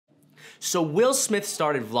So Will Smith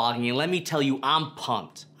started vlogging, and let me tell you, I'm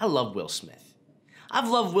pumped. I love Will Smith. I've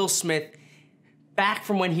loved Will Smith back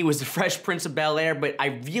from when he was the Fresh Prince of Bel-Air, but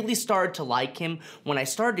I really started to like him when I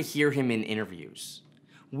started to hear him in interviews.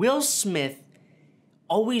 Will Smith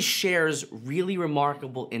always shares really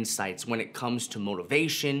remarkable insights when it comes to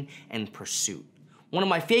motivation and pursuit. One of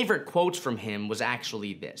my favorite quotes from him was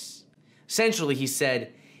actually this. Essentially, he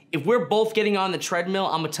said, if we're both getting on the treadmill,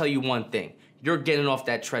 I'm gonna tell you one thing. You're getting off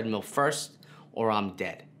that treadmill first, or I'm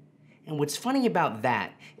dead. And what's funny about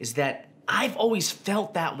that is that I've always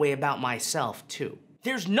felt that way about myself too.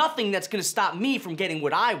 There's nothing that's gonna stop me from getting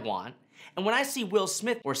what I want. And when I see Will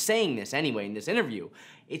Smith, or saying this anyway in this interview,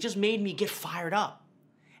 it just made me get fired up.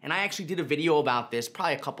 And I actually did a video about this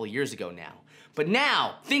probably a couple of years ago now. But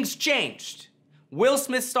now, things changed. Will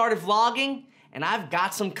Smith started vlogging, and I've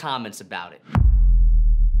got some comments about it.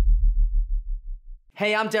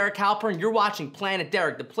 Hey, I'm Derek Halpern, and you're watching Planet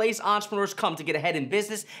Derek, the place entrepreneurs come to get ahead in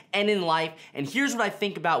business and in life. And here's what I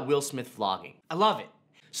think about Will Smith vlogging. I love it.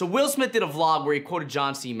 So Will Smith did a vlog where he quoted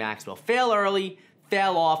John C. Maxwell, fail early,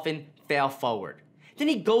 fail often, fail forward. Then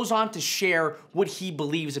he goes on to share what he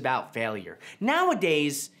believes about failure.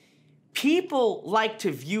 Nowadays, people like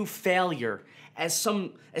to view failure as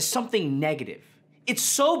something negative. It's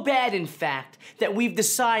so bad, in fact, that we've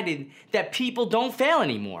decided that people don't fail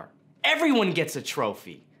anymore. Everyone gets a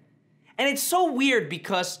trophy. And it's so weird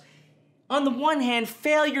because, on the one hand,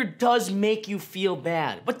 failure does make you feel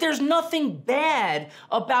bad. But there's nothing bad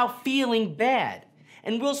about feeling bad.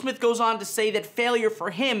 And Will Smith goes on to say that failure for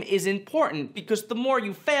him is important because the more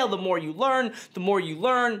you fail, the more you learn, the more you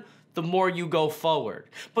learn, the more you go forward.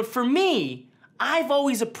 But for me, I've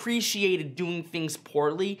always appreciated doing things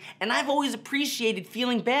poorly, and I've always appreciated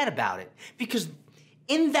feeling bad about it. Because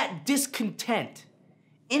in that discontent,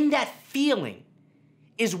 in that feeling,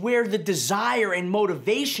 is where the desire and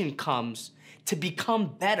motivation comes to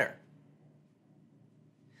become better.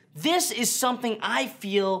 This is something I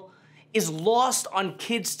feel is lost on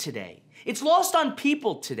kids today. It's lost on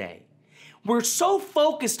people today. We're so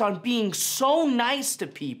focused on being so nice to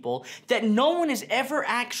people that no one is ever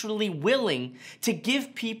actually willing to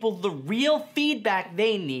give people the real feedback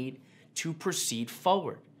they need to proceed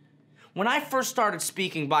forward. When I first started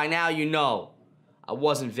speaking, by now you know, I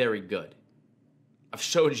wasn't very good. I've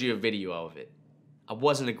showed you a video of it. I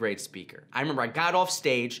wasn't a great speaker. I remember I got off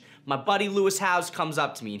stage, my buddy Lewis Howes comes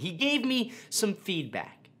up to me and he gave me some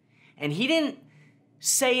feedback. And he didn't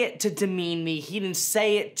say it to demean me, he didn't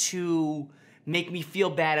say it to make me feel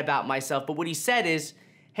bad about myself, but what he said is,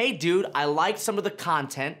 hey dude, I liked some of the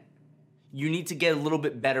content, you need to get a little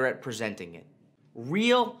bit better at presenting it.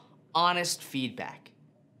 Real, honest feedback.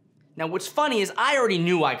 Now what's funny is I already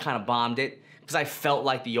knew I kind of bombed it, because I felt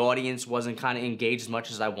like the audience wasn't kind of engaged as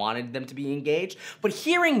much as I wanted them to be engaged, but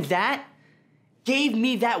hearing that gave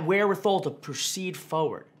me that wherewithal to proceed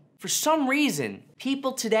forward. For some reason,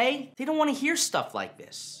 people today, they don't want to hear stuff like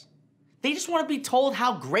this. They just want to be told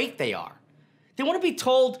how great they are. They want to be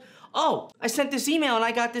told, oh, I sent this email and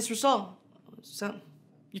I got this result. So,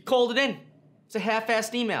 you called it in. It's a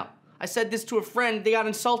half-assed email. I said this to a friend, they got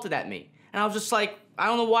insulted at me. And I was just like, I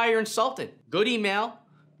don't know why you're insulted. Good email,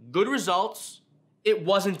 good results, it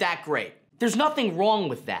wasn't that great. There's nothing wrong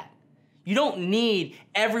with that. You don't need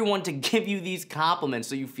everyone to give you these compliments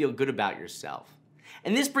so you feel good about yourself.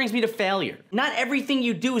 And this brings me to failure. Not everything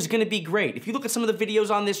you do is gonna be great. If you look at some of the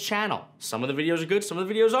videos on this channel, some of the videos are good, some of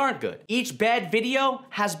the videos aren't good. Each bad video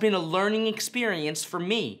has been a learning experience for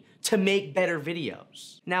me to make better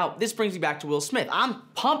videos. Now, this brings me back to Will Smith. I'm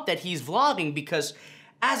pumped that he's vlogging because,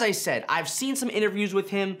 as I said, I've seen some interviews with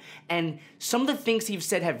him and some of the things he's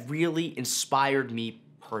said have really inspired me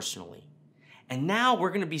personally. And now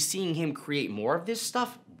we're gonna be seeing him create more of this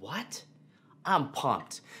stuff? What? I'm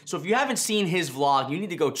pumped. So if you haven't seen his vlog, you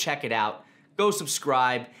need to go check it out. Go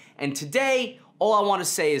subscribe. And today, all I want to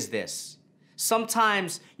say is this.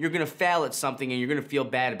 Sometimes you're gonna fail at something and you're gonna feel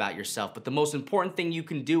bad about yourself, but the most important thing you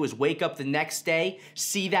can do is wake up the next day,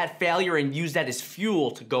 see that failure, and use that as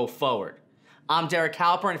fuel to go forward. I'm Derek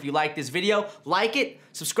Halpern. If you like this video, like it,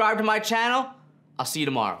 subscribe to my channel. I'll see you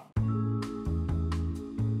tomorrow.